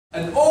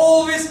And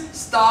always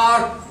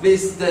start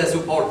with the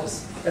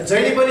supporters.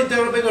 जहिले पनि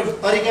तपाईँको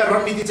तरिका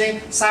रणनीति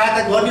चाहिँ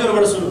सहायता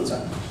गर्नेहरुबाट सुरु हुन्छ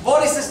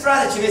What is the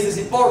strategy with the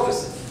supporters?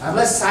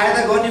 हामीलाई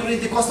सहायता गर्नेको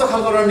निम्ति कस्तो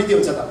खालको रणनीति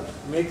हुन्छ त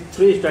Make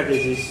 3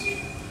 strategies.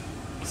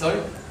 Sorry?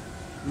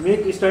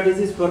 Make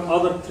strategies for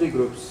other 3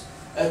 groups.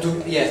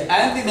 Yes,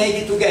 and we make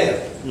it together.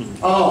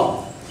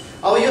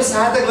 अब यो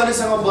सहायता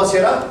गर्नेसँग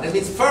बसेर That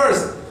means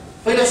first,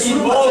 पहिला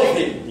involve सुरुमा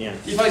him. Yeah.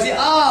 If I say,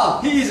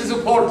 he is a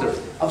supporter,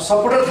 अब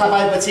सपोर्टर थाहा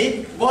पाएपछि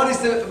what is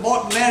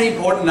very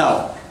important now?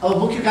 अब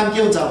मुख्य काम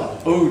के हुन्छ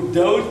अब Oh,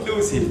 don't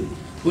lose him.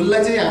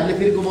 उसलाई चाहिँ हामीले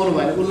फेरि गुमाउनु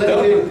भएन उसलाई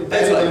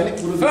That's फेरि right.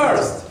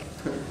 First,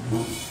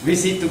 we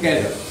sit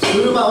together.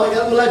 सुरुमा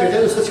उसलाई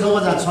भेटेर उसको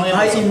छेउमा जान्छ सँगै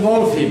I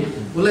involve him.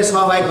 उसलाई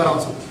सहभागी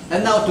गराउँछु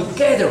And now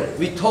together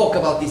we talk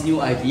about this new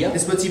idea.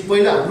 त्यसपछि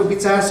पहिला हाम्रो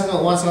विचारसँग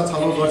उहाँसँग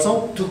छलफल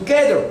गर्छौँ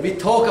Together we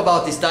talk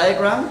about this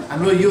diagram.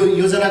 हाम्रो यो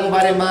योजनाको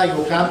बारेमा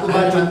यो कामको And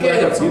बारेमा कुरा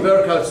together we गर्छौँ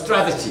work out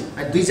strategy.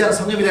 अनि दुई जना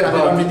सँगै मिलेर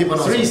हाम्रो रणनीति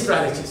About 3 बनाउँछौँ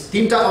strategies.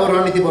 तीनटा अब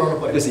रणनीति बनाउनु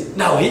You पर्यो see,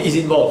 now he is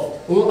involved.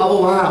 अब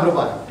उहाँ हाम्रो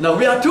भयो Now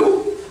we are 2.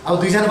 अब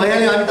दुई जना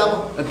भइहाल्यो हामी त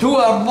अब And 2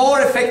 are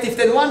more effective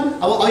than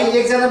 1. अब अहिले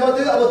एक जना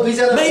मात्रै अब दुई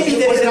जना Maybe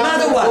there is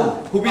another one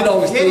who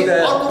belongs to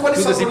अर्को पनि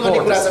the सपोर्ट गर्ने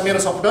कुरा supporters. छ मेरो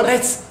सपोर्टर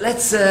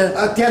Let's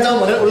त्यहाँ जाउँ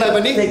भनेर उसलाई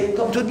पनि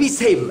come to be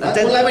same. And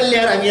then उसलाई पनि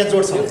ल्याएर हामी यहाँ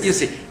जोड्छौँ you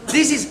see,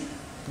 this is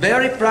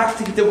very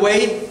practical the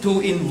way to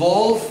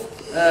involve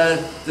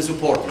the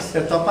supporters.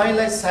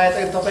 तपाईलाई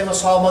सहायता तपाईमा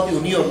सहमति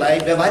हुनेहरूलाई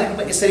व्यवहारिक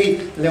रूपमा यसरी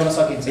ल्याउन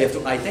सकिन्छ We have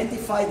to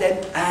identify them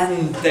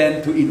and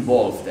then to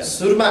involve them.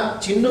 सुरुमा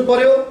चिन्नु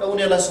पर्यो र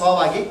उनीहरूलाई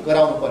सहभागी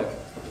गराउनु पर्यो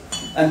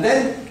And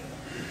then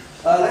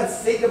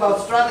let's think about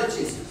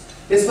strategies.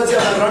 त्यसपछि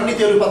अब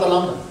रणनीतिहरू पत्ता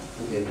लगाउन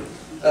Okay.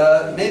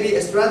 Maybe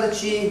a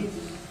strategy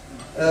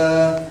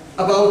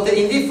about the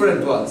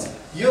indifferent ones.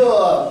 यो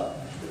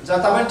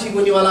जता पनि ठिक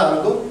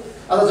हुनेवालाहरूको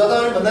अथवा जता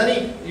पनि भन्दा नि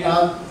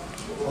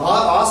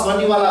हस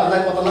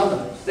भन्नेवालाहरूलाई पत्ता लगाउन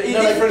The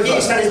indifferent के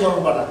ones. स्ट्राटेजी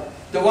गर्नु पर्ला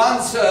The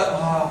ones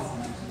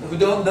who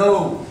don't know.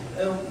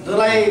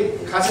 जसलाई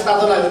खासै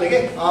तातो लाग्दैन के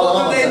What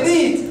do they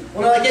need?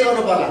 उनीहरूलाई के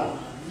गर्नु पर्ला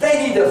They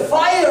need a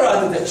fire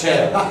under the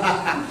chair.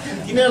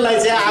 तिनीहरूलाई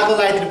चाहिँ आगो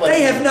लगाइदिनु पर्यो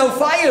They have no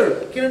fire.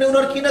 किनभने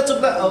उनीहरू किन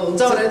चुप्दा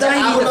हुन्छ भने They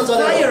चाहिँ आगो need a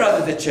नजलेर fire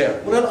under the chair.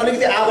 उनीहरू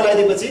अलिकति आगो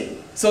लगाइदिएपछि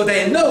So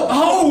they know,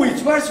 oh,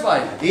 it's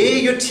worthwhile.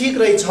 ए यो ठिक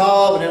रहेछ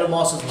भनेर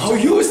महसुस Oh,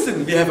 हुन्छ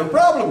Houston, we have a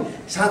problem.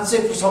 साँच्चै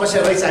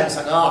समस्या रहेछ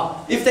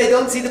हामीसँग If they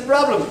don't see the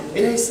problem,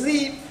 they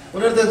sleep.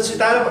 उनीहरू त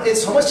चिताएर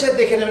समस्या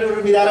देखेन भने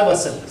उनीहरू बिदाएर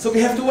बस्छन् So we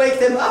have to wake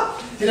them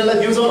up.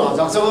 तिनीहरूलाई बिउजाउन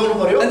झक्झगाउनु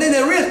पर्यो And then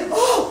they realize,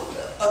 oh,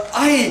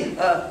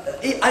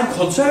 I'm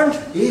concerned.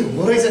 ए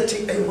हो रहेछ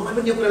ठिक ए मलाई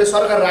पनि यो कुराले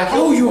सरकार राख्यो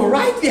Oh, you're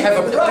right, we have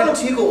a problem.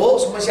 ठिक हो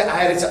समस्या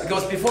आएछ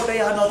Because before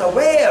they are not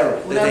aware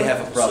that they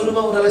have a problem.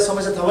 सुरुमा उनीहरूलाई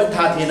समस्या थाहा पनि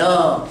थाहा थिएन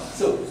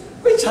So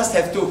we just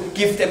have to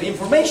give them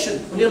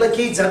information उनीहरूलाई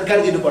केही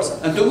जानकारी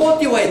दिनुपर्छ and to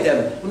motivate them.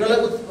 उनीहरूलाई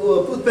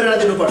उत्प्रेरणा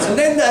दिनुपर्छ And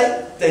then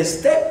they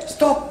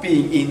stop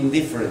being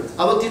indifferent.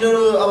 अब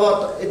तिनीहरू अब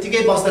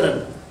यतिकै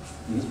बस्दैनन्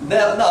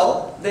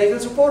Now they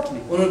will support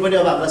me. उनीहरू पनि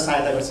अब हामीलाई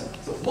सहायता गर्छन्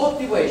So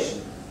motivation,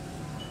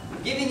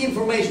 giving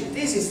information,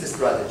 this is the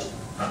strategy.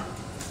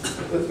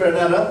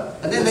 उत्प्रेरणा र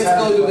And then let's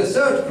go to the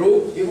third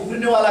group, यो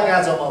उफ्रिनेवाला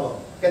कहाँ छौँ अब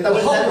यता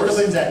पनि जाने उता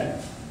पनि जाने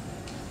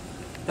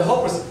the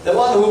hoppers, the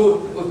one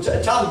who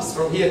jumps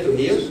from here to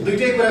here.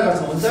 दुईटै कुरा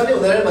गर्छौँ हुन्छ भने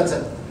हुँदैन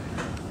भन्छन्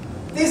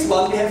This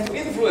one we have to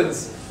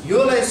influence.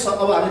 योलाई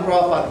अब हामी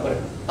प्रभाव पार्नु पर्यो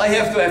I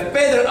have to have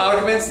better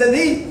arguments than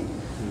he.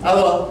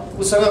 अब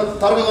उसँग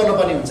तर्क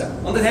गर्नुपर्ने हुन्छ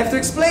And then have to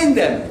explain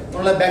them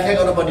उनीहरूलाई व्याख्या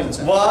गर्नुपर्ने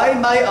हुन्छ why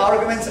my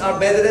arguments are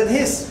better than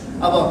his.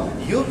 अब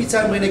यो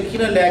विचार मैले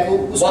किन ल्याएको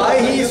उसको Why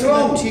he is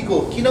wrong? ठिक हो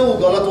किन ऊ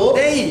गलत हो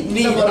They किन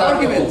need म राम्रो हो?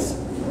 arguments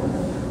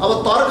अब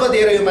तर्क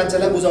दिएर यो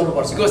मान्छेलाई बुझाउनु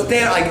पर्छ because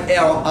they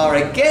are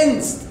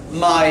against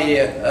my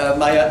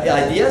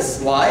ideas.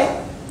 Why?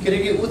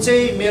 किनकि ऊ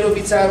चाहिँ मेरो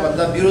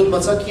विचारभन्दा विरोधमा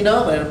छ किन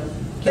भनेर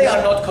They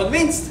are not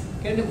convinced.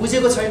 किनकि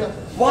बुझेको छैन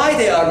Why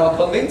they are not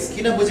convinced?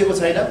 किन बुझेको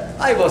छैन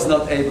I was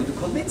not able to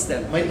convince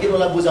them. मैले किन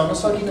उसलाई बुझाउन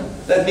सकिनँ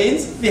That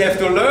means we have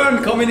to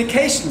learn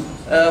communication.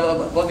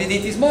 What we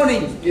did this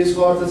morning.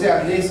 यसको अर्थ चाहिँ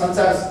हामीले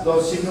सञ्चार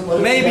सिक्नु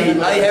पर्यो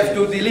Maybe I have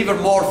to deliver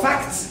more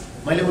facts.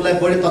 मैले उसलाई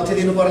बढी तथ्य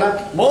दिनु पर्ला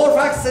More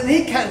facts than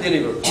he can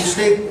deliver.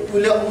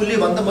 उसले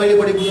भन्दा मैले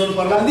बढी बुझाउनु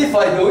पर्ला And if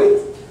I do it,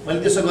 मैले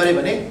त्यसो गरेँ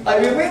भने I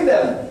will win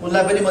them.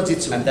 उसलाई पनि म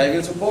जित्छु And they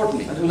will support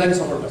me. अनि उसलाई पनि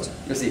सपोर्ट गर्छ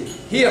You see,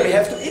 here we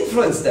have to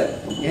influence them.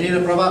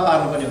 यहाँनिर प्रभाव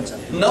पार्नु पनि हुन्छ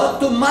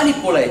Not to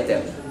manipulate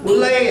them,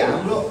 उसलाई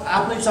हाम्रो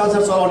आफ्नै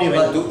संसार चलाउने but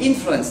होइन to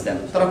influence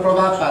them. तर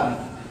प्रभाव पार्ने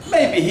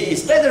Maybe he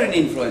is better in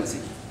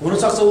influencing.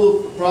 हुनसक्छ ऊ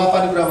प्रभाव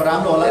पार्ने कुरामा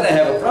राम्रो होला Then I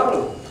have a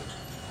problem.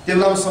 त्यो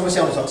बेलामा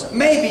समस्या हुनसक्छ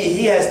Maybe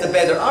he has the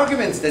better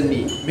arguments than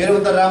me.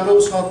 मेरोभन्दा राम्रो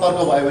उसँग तर्क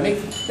भयो भने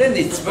Then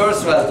it's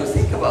worthwhile to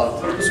think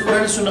about. उसको कुरा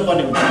नि सुन्नु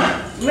पर्ने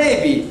हुन्छ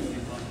Maybe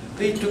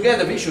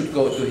we should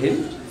go to him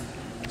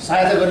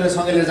सहायता गरेर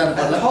सँगै लिएर जानु and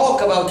पर्ला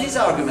talk about his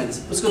arguments.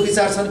 उसको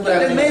विचार छन् कुरा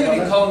Then maybe we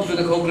come to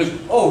the conclusion,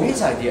 oh,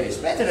 his idea is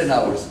better than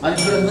ours. अनि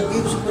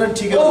उसको कुरा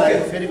ठिकै हो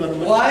फेरि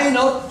गर्नु Why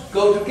not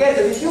go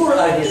together with your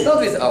ideas, not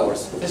with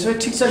ours? त्यसो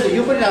ठिक छ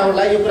यो पनि राम्रो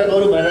लाग्यो यो कुरा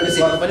गरौँ भनेर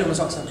गर्न पनि हुन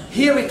सक्छ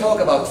Here we talk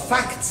about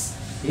facts.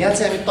 यहाँ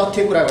चाहिँ हामी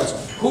तथ्य कुरा गर्छौँ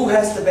Who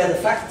has the better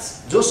facts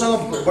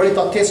जोसँग बढी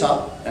तथ्य छ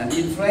and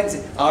influence?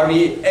 Are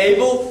we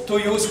able to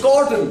use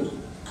Gordon?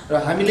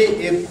 र हामीले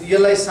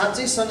यसलाई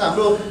साँच्चैसँग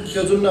हाम्रो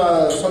त्यो जुन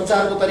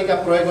सञ्चारको तरिका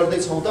प्रयोग गर्दै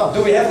छौँ त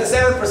Do we have the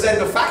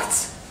 7% of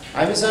facts?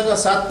 हामीसँग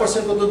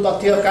 7% को जुन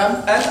तथ्य काम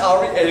And are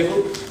we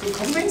able to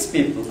convince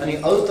people? अनि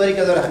अरु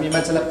तरिकाद्वारा हामी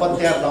मान्छेलाई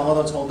पत्यार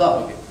लगाउँदै छौँ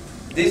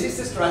त This is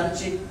the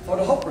strategy for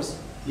the hoppers.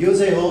 यो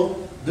चाहिँ हो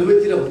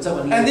दुवैतिर हुन्छ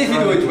भन्ने And if we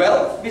do it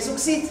well, we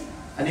succeed.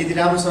 अनि यदि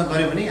राम्रोसँग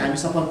गर्यो भने हामी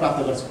सफल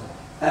प्राप्त गर्छौँ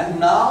And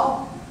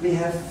now we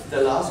have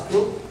the last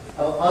group,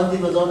 अब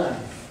अन्तिममा जाउँ न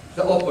हामी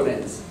the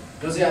opponents.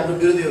 जो चाहिँ हाम्रो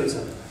विरोधीहरू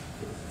छ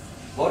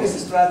What is the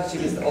strategy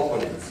with the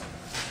opponents?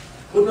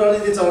 कुन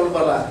रणनीति चलाउनु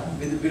पर्ला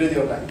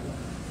विरोधीहरूलाई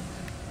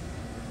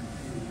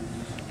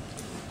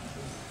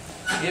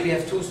Here we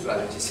have two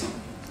strategies.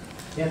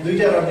 यहाँ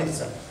दुईटा रणनीति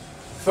छ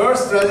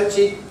First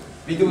strategy,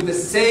 we do the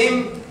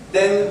same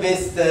then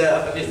with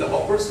the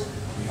hoppers.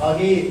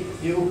 अघि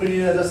यो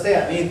उक्रिने जस्तै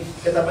हामी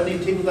यता पनि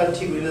ठिक उता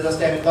ठिक हुने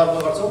जस्तै हामी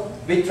तर्क गर्छौँ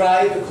We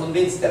try to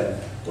convince them.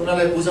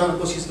 उनीहरूलाई बुझाउन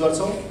कोसिस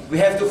गर्छौँ We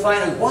have to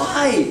find out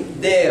why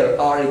they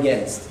are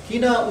against.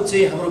 किन ऊ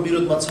चाहिँ हाम्रो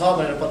विरोधमा छ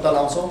भनेर पत्ता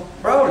लगाउँछौँ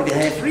Probably they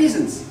have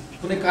reasons.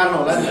 कुनै कारण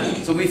होला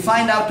नि So we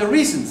find out the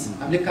reasons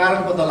हामीले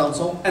कारण पत्ता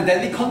लगाउँछौँ and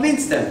then we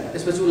convince them.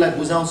 त्यसपछि उसलाई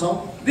बुझाउँछौँ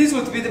This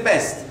would be the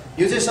best.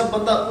 यो चाहिँ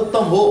सबभन्दा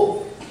उत्तम हो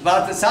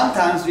But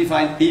sometimes we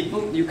find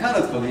people, you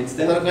cannot convince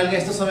तर them कहिले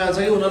यस्तो समय आउँछ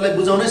कि उनीहरूलाई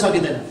बुझाउनै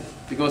सकिँदैन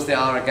because they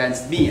are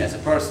against me as a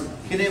person.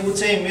 किन ऊ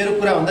चाहिँ मेरो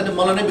कुरा भन्दा नि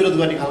मलाई नै विरोध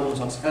गर्ने खालको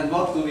हुनसक्छ And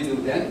what do we do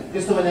then?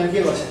 त्यस्तो भने हामी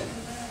के गर्छ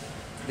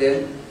Then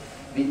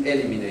we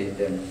eliminate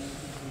them.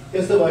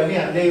 त्यस्तो भयो नि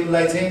हामीले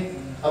उसलाई चाहिँ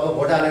अब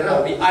भोट हालेर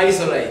We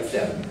isolate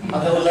them.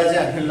 अथवा उसलाई चाहिँ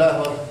हामीले ल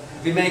अब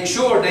We make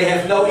sure they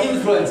have no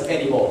influence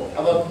anymore.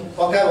 अब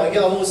पक्का भयो कि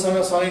अब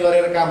उसँग सँगै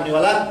गरेर काम हुने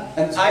होला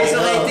And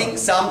isolating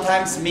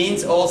sometimes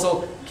means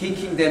also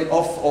kicking them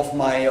off of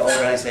my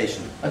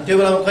organization. अनि त्यो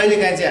बेलामा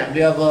कहिलेकाहीँ चाहिँ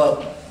हामीले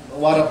अब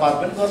वारपार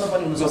पनि गर्न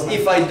पनि हुन Because सक्छ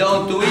if I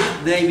don't do it,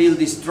 they will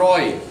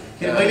destroy.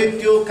 किन मैले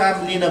त्यो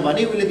काम लिन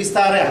भने उसले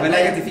बिस्तारै Have a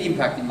हामीलाई negative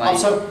impact in my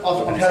अवसर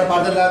अप्ठ्यारो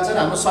पार्दै लान्छ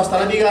हाम्रो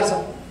संस्थालाई बिगार्छ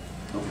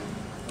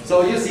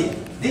So you see,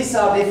 these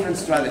are different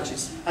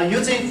strategies. अनि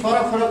यो चाहिँ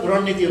फरक फरक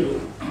रणनीतिहरू हो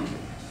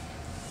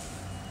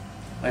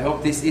I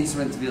hope this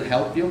instrument will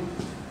help you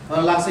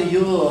मलाई लाग्छ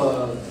यो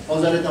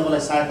औजारले तपाईँलाई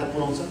सहायता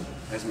पुर्याउँछ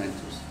as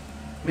mentors.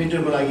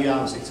 मेन्टरको लागि यो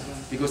आवश्यक छ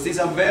Because these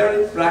are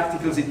very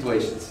practical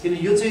situations. किन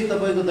यो चाहिँ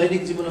तपाईँको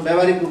दैनिक जीवनमा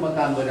व्यावहारिक रूपमा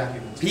काम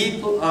गरिराखेको हुन्छ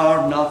People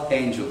are not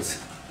angels.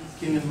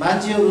 किन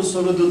मान्छेहरू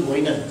स्वर्गदूत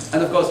होइनन्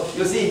And of course,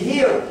 you see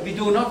here, we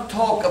do not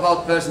talk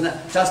about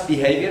just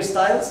behavior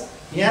styles.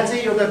 यहाँ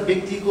चाहिँ एउटा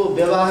व्यक्तिको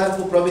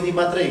व्यवहारको प्रविधि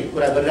मात्रै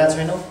कुरा गरिरहेको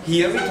छैनौँ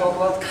Here we talk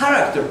about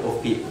character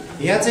of people.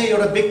 यहाँ चाहिँ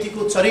एउटा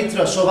व्यक्तिको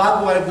चरित्र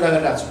स्वभावको बारेमा कुरा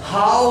गरिरहेको छौँ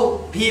How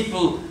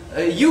people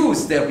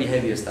use their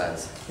behavior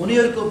styles.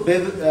 उनीहरूको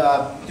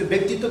त्यो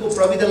व्यक्तित्वको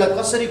प्रविधिलाई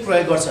कसरी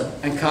प्रयोग गर्छन्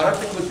And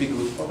character could be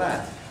good or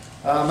bad.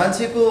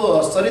 मान्छेको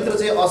चरित्र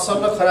चाहिँ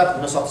असल र खराब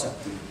हुन सक्छ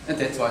And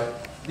that's why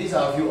these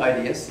are a few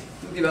ideas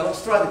to develop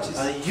strategies.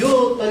 यो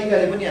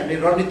तरिकाले पनि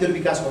हामीले रणनीतिहरू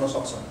विकास गर्न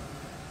सक्छौँ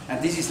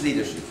And this is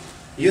leadership.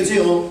 यो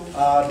चाहिँ हो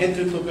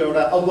नेतृत्वको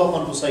एउटा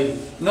अगुवापनको शैली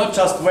Not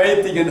just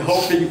waiting and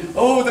hoping,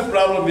 oh, the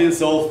problem will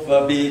solve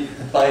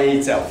by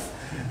itself.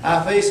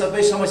 आफै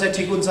सबै समस्या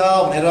ठिक हुन्छ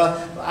भनेर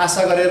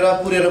आशा गरेर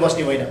पुरेर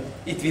बस्ने होइन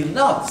It will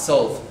not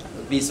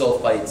be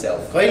solved by itself.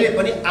 कहिले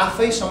पनि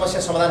आफै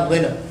समस्या समाधान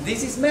हुँदैन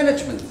This is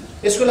management.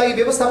 यसको लागि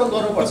व्यवस्थापन To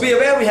गर्नुपर्छ be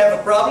aware we have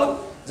a problem,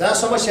 जहाँ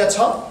समस्या छ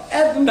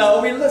and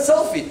now we'll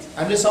solve it.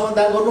 हामीले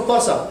समाधान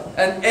गर्नुपर्छ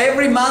And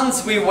every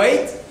month we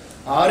wait,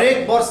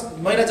 हरेक वर्ष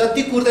महिना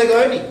जति कुर्दै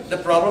गयो नि the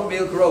problem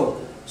will grow.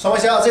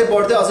 समस्या अझै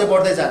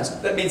बढ्दै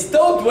जान्छ That means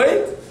don't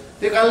wait.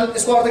 त्यो कारण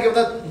यसको अर्थ के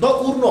भन्दा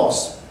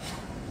नकुर्नुहोस्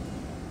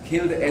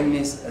Kill the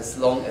enemies as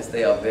long as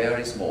they are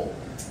very small.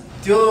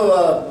 त्यो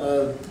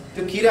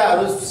त्यो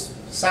किराहरू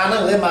साना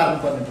हुँदै मार्नु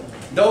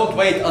पर्ने Don't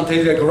wait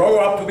until they grow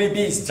up to be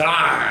beasts.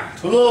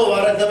 ठुलो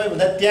भएर एकदमै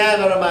हुँदा त्यहाँ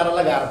गएर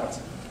मार्नलाई गाह्रो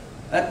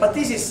पर्छ But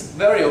this is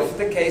very often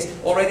the case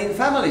already in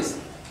families.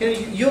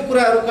 किन यो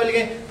कुराहरू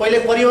कहिलेकाहीँ पहिले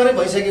परिवारै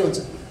भइसकेको हुन्छ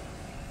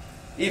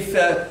If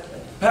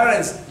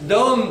parents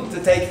don't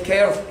take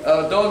care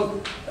of,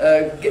 don't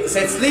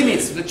set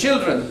limits to the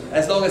children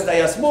as long as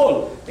they are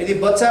small, यदि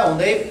बच्चा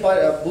हुँदै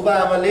बुबा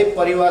आमाले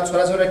परिवार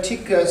छोराछोरी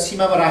ठिक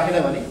सीमामा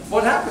राखेन भने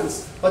what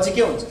happens? पछि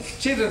के हुन्छ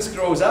Children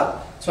grows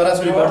up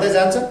छोराछोरी बढ्दै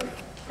जान्छ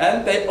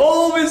and they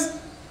always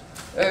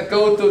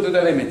go to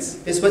the limits.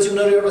 त्यसपछि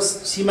उनीहरू एउटा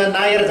सीमा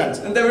नाएर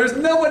जान्छ And there is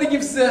nobody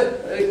gives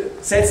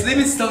sets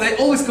limits, so they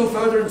always go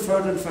further and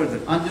further and further.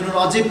 अनि उनीहरू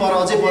अझै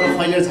पर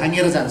फैलेर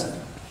झाँगेर जान्छ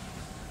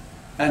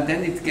And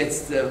then it gets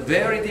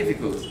very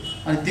difficult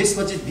अनि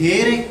त्यसपछि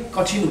धेरै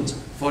कठिन हुन्छ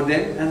for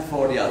them and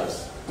for the others.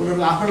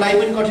 उनीहरूको आफ्नो लागि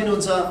पनि कठिन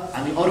हुन्छ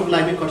अनि अरूको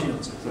लागि पनि कठिन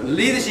हुन्छ So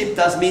leadership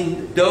does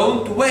mean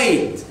don't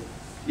wait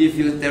if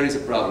there is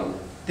a problem.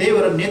 त्यही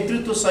भएर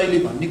नेतृत्व शैली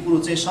भन्ने कुरो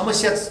चाहिँ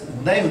समस्या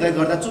हुँदै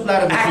गर्दा चुप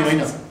लाएर बस्नु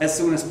होइन Act as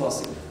soon as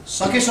possible.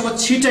 सकेसम्म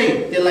छिटै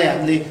त्यसलाई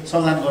हामीले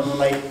समाधान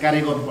गर्नलाई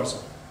कार्य गर्नुपर्छ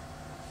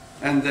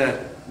And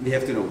we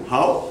have to know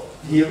how.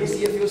 Here we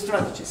see a few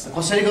strategies.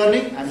 कसरी गर्ने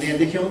हामीले यहाँ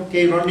देख्यौँ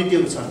केही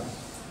रणनीतिहरू छन्.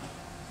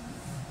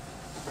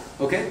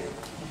 Okay?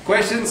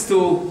 Questions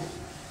to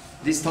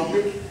this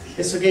topic?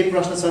 यसो केही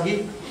प्रश्न छ कि?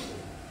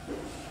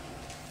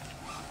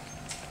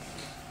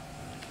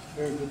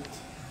 Very good.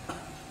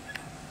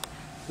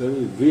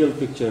 Very real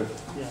picture.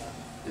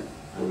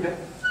 Okay.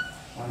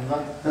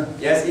 धन्यवाद.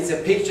 Yes, it's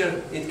a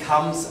picture. It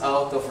comes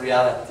out of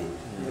reality,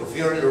 of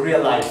your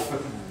real life.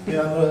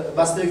 यो हाम्रो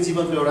वास्तविक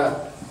जीवनको एउटा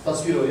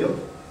तस्बिर हो यो.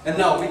 And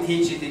now we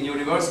teach it in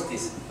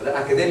universities at the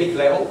academic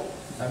level,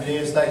 हामीले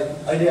यसलाई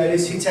अहिले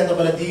शिक्षा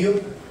तपाईलाई दियो.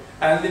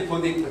 and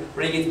we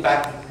bring it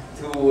back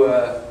to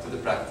the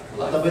practical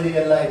life. तपाईले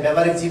यसलाई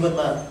व्यावहारिक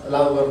जीवनमा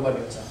लागू गर्नुपर्ने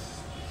हुन्छ.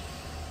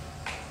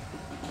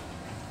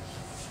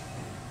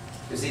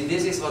 You see,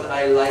 this is what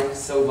I like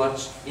so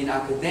much in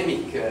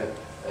academic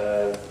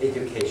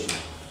education.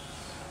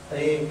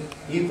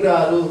 यी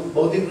कुराहरू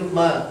बौद्धिक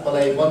रूपमा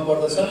मलाई मन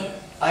पर्दछ.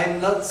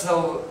 I'm not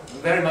so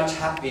very much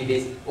happy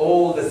with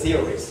all the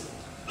theories.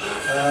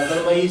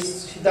 तर म यी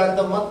सिद्धान्त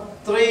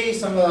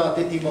मात्रैसँग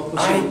त्यति म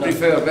खुसी I हुन्न.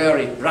 prefer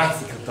very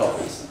practical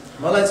topics.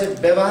 मलाई चाहिँ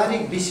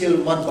व्यावहारिक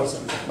विषयहरू मन पर्छ.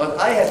 But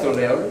I have to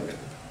learn.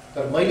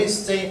 तर मैले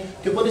चाहिँ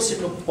त्यो पनि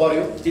सिक्नु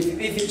पर्यो.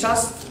 If you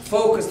just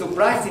focus to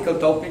practical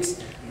topics,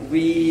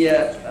 we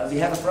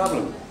have a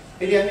problem.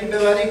 यदि हामी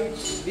व्यावहारिक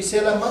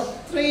विषयलाई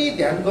मात्रै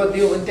ध्यान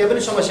गरिदियो भने त्यहाँ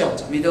पनि समस्या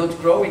हुन्छ. We don't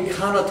grow, we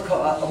cannot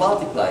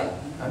multiply.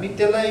 हामी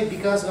त्यसलाई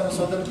विकास गर्न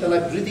सक्दैनौँ, त्यसलाई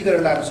वृद्धि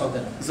गरेर लान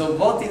सक्दैनौँ. So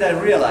what did I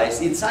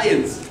realize in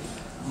science?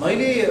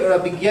 मैले एउटा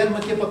विज्ञानमा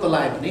के पत्ता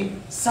लगाएँ भने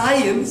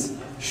Science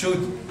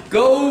should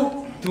go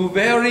to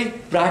very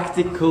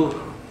practical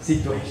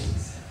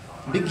situations.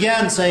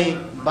 विज्ञान चाहिँ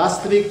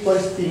वास्तविक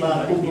परिस्थितिमा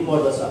पुग्नु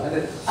पर्दछ.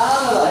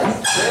 Analyze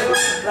very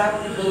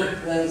practical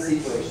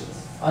situations.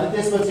 अनि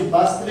त्यसपछि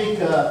वास्तविक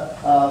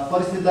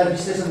परिस्थितिलाई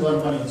विश्लेषण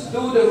गर्नुपर्ने हुन्छ.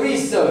 Do the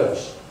research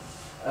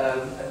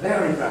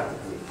very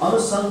practically.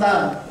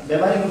 अनुसन्धान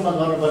व्यावहारिक रूपमा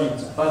गर्नुपर्ने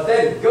हुन्छ. But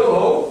then go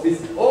home with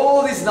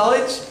all this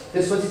knowledge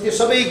त्यसपछि त्यो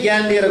सबै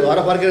ज्ञान लिएर घर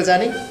फर्केर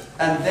जाने.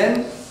 and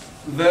then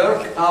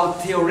work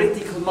out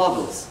theoretical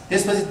models.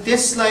 त्यसपछि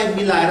त्यसलाई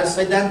मिलाएर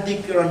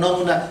सैद्धान्तिक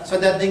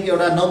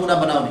एउटा नमुना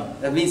बनाउने.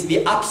 That means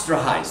we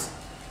abstrahize.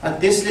 अनि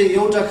त्यसले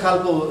एउटा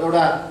खालको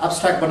एउटा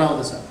अब्स्ट्र्याक्ट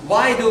बनाउँदछ.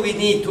 Why do we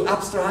need to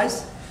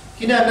abstrahize?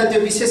 किन हामीलाई त्यो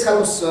विशेष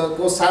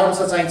खालको सारांश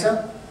चाहिन्छ?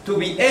 To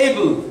be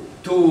able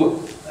to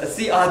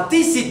see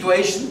this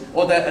situation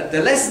or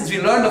the lessons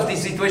we learned of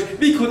this situation,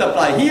 we could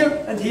apply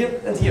here and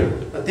here and here.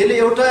 त्यसले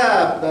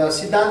एउटा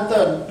सिद्धान्त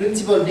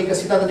प्रिन्सिपल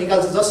सिद्धान्त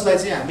निकाल्छ जसलाई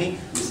चाहिँ हामी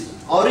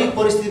अरू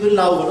परिस्थिति पनि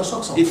लागू गर्न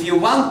सक्छौँ. If you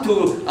want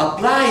to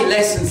apply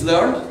lessons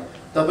learned,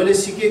 तपाईले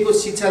सिकेको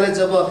शिक्षालाई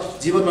जब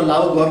जीवनमा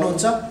लागू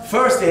गर्नुहुन्छ,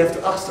 first we have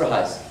to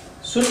abstrahize.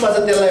 सुरुमा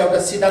चाहिँ त्यसलाई एउटा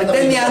सिद्धान्त And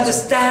then we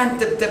understand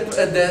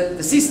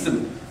the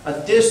system.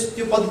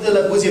 त्यो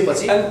पद्धतिलाई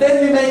बुझेपछि And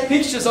then we make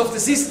pictures of the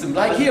system,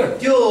 like here.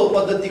 त्यो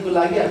पद्धतिको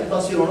लागि हामी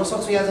तस्बिर बनाउन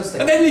सक्छौँ यहाँ जस्तै.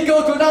 And then we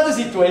go to another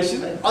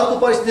situation. अर्को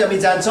परिस्थिति हामी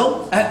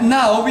जान्छौँ. And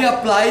now we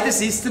apply the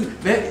system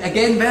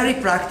again very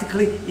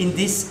practically in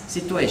this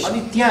situation.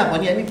 अनि त्यहाँ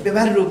पनि हामी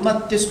व्यावहारिक रूपमा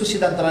त्यसको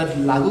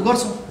सिद्धान्तलाई लागू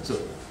गर्छौँ. So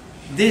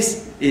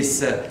this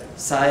is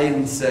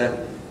science,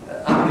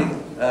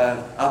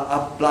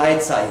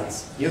 applied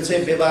science. यो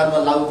चाहिँ व्यवहारमा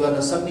लागू गर्न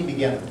सक्ने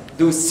विज्ञान हो.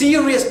 Do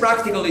serious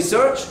practical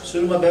research,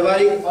 सुरुमा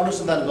व्यावहारिक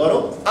अनुसन्धान गरौँ,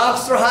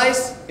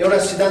 abstrahize, एउटा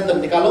सिद्धान्त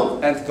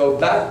निकालौँ, and go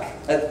back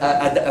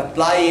and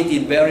apply it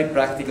in very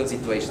practical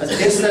situations. अनि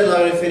त्यसलाई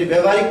लगेर फेरि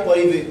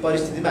व्यावहारिक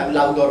परिस्थितिमा हामी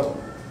लागू गरौँ.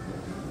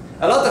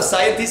 A lot of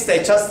scientists,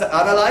 they just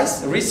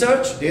analyze,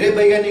 research, धेरै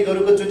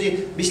वैज्ञानिकहरूको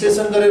चोटि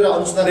विश्लेषण गरेर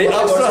अनुसन्धान they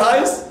गर्छ.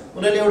 abstrahize,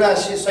 उनीहरूले एउटा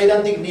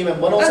सैद्धान्तिक नियम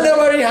and बनाउँछन् they're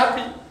very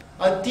happy.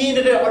 अनि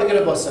तिनीहरूले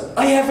अड्केर बस्छन्.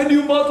 I have a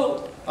new model,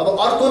 अब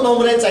अर्को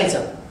नमुना चाहिन्छ,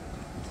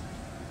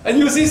 a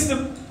new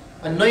system,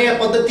 अनि नयाँ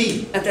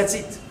पद्धति, and that's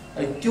it.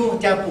 अनि त्यो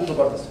त्यहाँ पुग्नु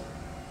पर्दछ.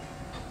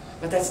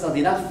 But that's not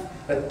enough.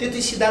 र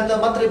त्यति सिद्धान्त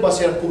मात्रै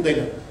बसेर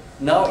पुग्दैन.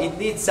 Now it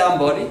needs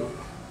somebody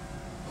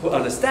who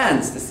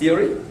understands the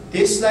theory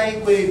त्यसलाई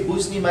कोही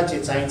बुझ्ने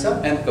मान्छे चाहिन्छ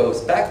and goes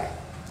back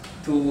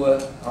to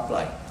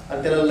apply.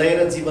 अनि त्यसलाई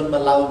लिएर जीवनमा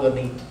लागू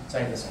गर्ने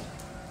चाहिन्छ.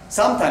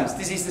 Sometimes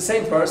this is the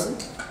same person.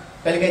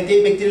 कहिलेकाहीँ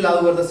त्यही व्यक्तिले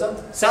लागू गर्दछ,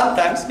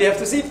 Sometimes we have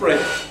to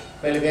separate.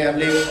 कहिलेकाहीँ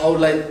हामीले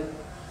अरूलाई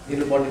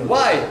दिनुपर्ने हुन्छ.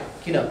 Why?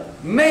 किन?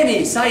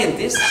 Many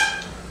scientists,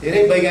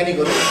 धेरै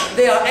वैज्ञानिकहरू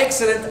they are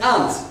excellent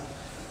ants.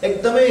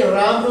 एकदमै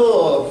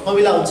राम्रो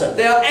कमिला हुन्छ.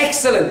 They are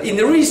excellent in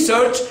the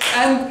research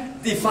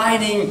and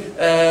defining,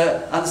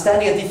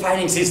 understanding and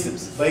defining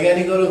systems.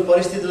 वैज्ञानिकहरू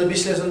परिस्थितिलाई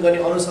विश्लेषण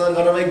गर्ने अनुसन्धान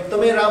गर्नमा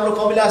एकदमै राम्रो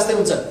कमिला जस्तै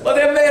हुन्छन्. But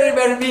they are very,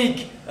 very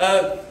weak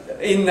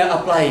in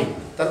applying.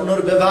 तर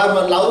उनीहरू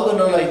व्यवहारमा लागू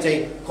गर्नलाई चाहिँ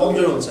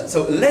कमजोर हुन्छ.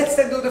 So let's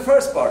then do the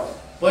first part.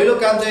 पहिलो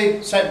काम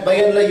चाहिँ सायद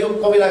वैज्ञानिकलाई यो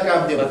कमिला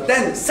काम दियो. But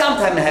then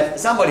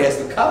somebody has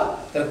to come,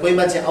 तर कोही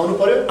मान्छे आउनु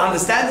पर्यो,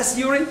 understand the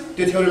theory,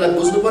 त्यो थ्योरीलाई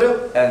बुझ्नु पर्यो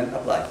and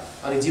apply.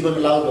 अनि जीवनमा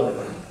लागू गर्नु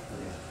पर्यो.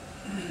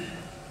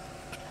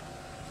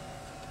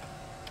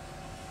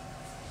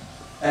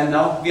 And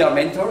now we are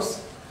mentors,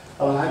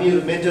 अब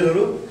हामीहरू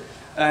मेन्टरहरू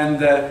and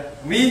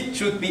we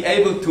should be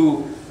able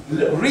to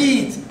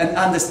read and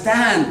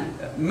understand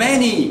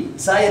many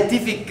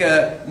scientific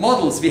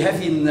models we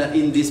have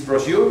in this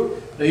brochure.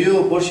 र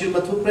यो ब्रोस्युरमा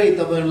थुप्रै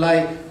तपाईहरुलाई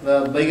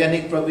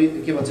वैज्ञानिक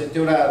के भन्छ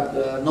एउटा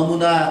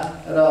नमुना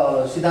र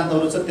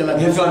सिद्धान्तहरु छ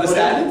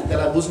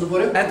त्यसलाई बुझ्नु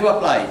पर्यो and to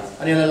apply it.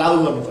 अनि यसलाई लागू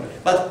गर्नु पर्यो.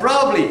 But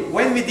probably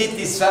when we did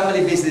this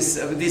family business,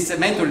 this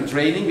mentoring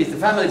training with the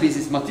family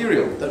business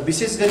material, तर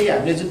विशेष गरी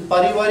हामीले जुन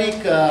पारिवारिक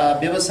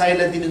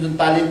व्यवसायलाई दिने जुन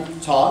तालिम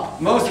छ,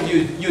 most of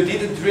you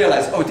didn't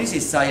realize, oh, this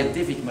is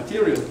scientific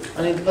material.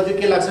 अनि कति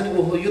के लाग्छ नि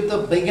ओहो यो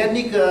त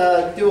वैज्ञानिक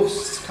त्यो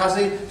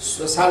खासै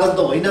साधन त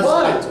होइन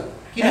जस्तो लाग्छ.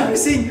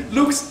 Everything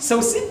looks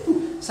so simple.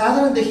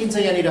 साधारण देखिन्छ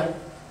यहाँनिर.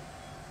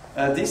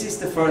 This is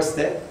the first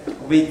step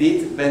we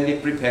did when we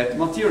prepared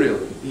material.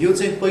 यो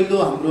चाहिँ पहिलो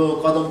हाम्रो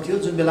कदम थियो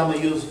जुन बेलामा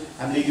यो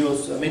हामीले यो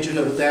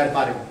मेटेरियलहरु तयार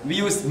पार्यौं. We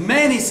used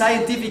many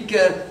scientific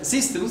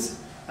systems.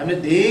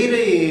 हामीले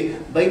धेरै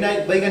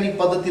वैज्ञानिक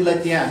पद्धतिलाई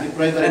त्यहाँ हामी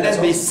प्रयोग गरेका छौं. And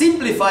then we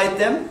simplified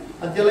them.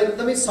 अनि त्यसलाई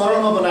एकदमै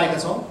सरलमा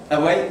बनाएका छौं. A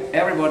way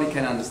everybody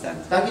can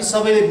understand. ताकि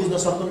सबैले बुझ्न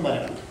सकुन्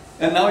भनेर.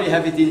 And now you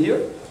have it in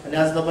here. अनि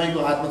आज तपाईको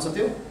हातमा छ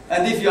त्यो.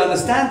 And if you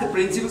understand the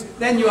principles,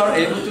 then you are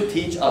able to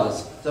teach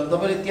others. जब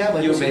तपाईले त्यहाँ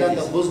भएको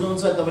सिद्धान्त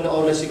बुझ्नुहुन्छ अनि तपाईले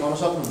अरूलाई सिकाउन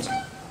सक्नुहुन्छ.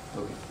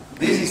 Okay.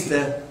 This is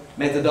the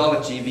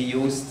methodology we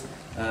used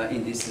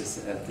in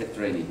this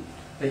training.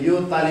 र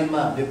यो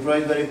तालिममा हामीले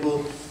प्रयोग गरेको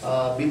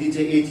विधि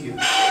चाहिँ यही थियो.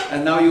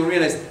 And now you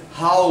realize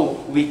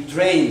how we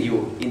train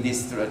you in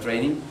this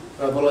training.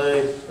 र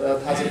मलाई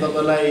थाहा छ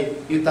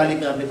तपाईलाई यो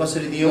तालिम हामीले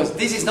कसरी दियौ.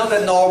 This is not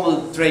a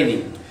normal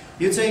training.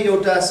 यो चाहिँ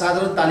एउटा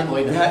साधारण तालिम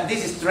होइन.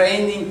 This is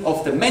training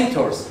of the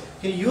mentors.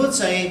 यो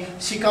चाहिँ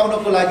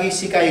सिकाउनको लागि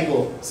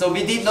सिकाएको. So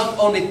we did not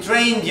only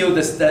train you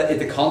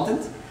the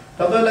content.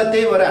 तपाईलाई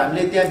त्यही भएर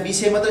हामीले त्यहाँ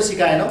विषय मात्र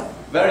सिकाएनौ.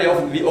 Very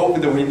often we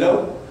open the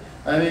window.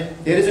 हामी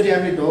धेरैचोटि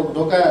हामीले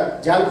ढोका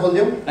झ्याल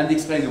खोल्दियौ. And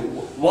explain you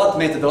what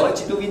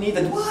methodology do we need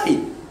and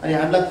why. अनि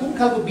हामीलाई कुन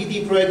खालको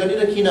विधि प्रयोग गर्ने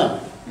र किन.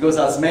 Because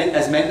as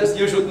mentors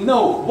you should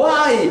know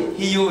why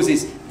he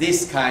uses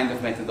this kind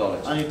of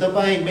methodology. अनि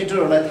तपाई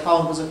मेन्टरहरुलाई थाहा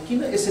हुनुपर्छ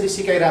किन यसरी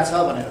सिकाइराछ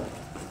भनेर.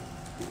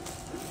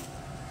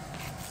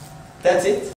 That's it.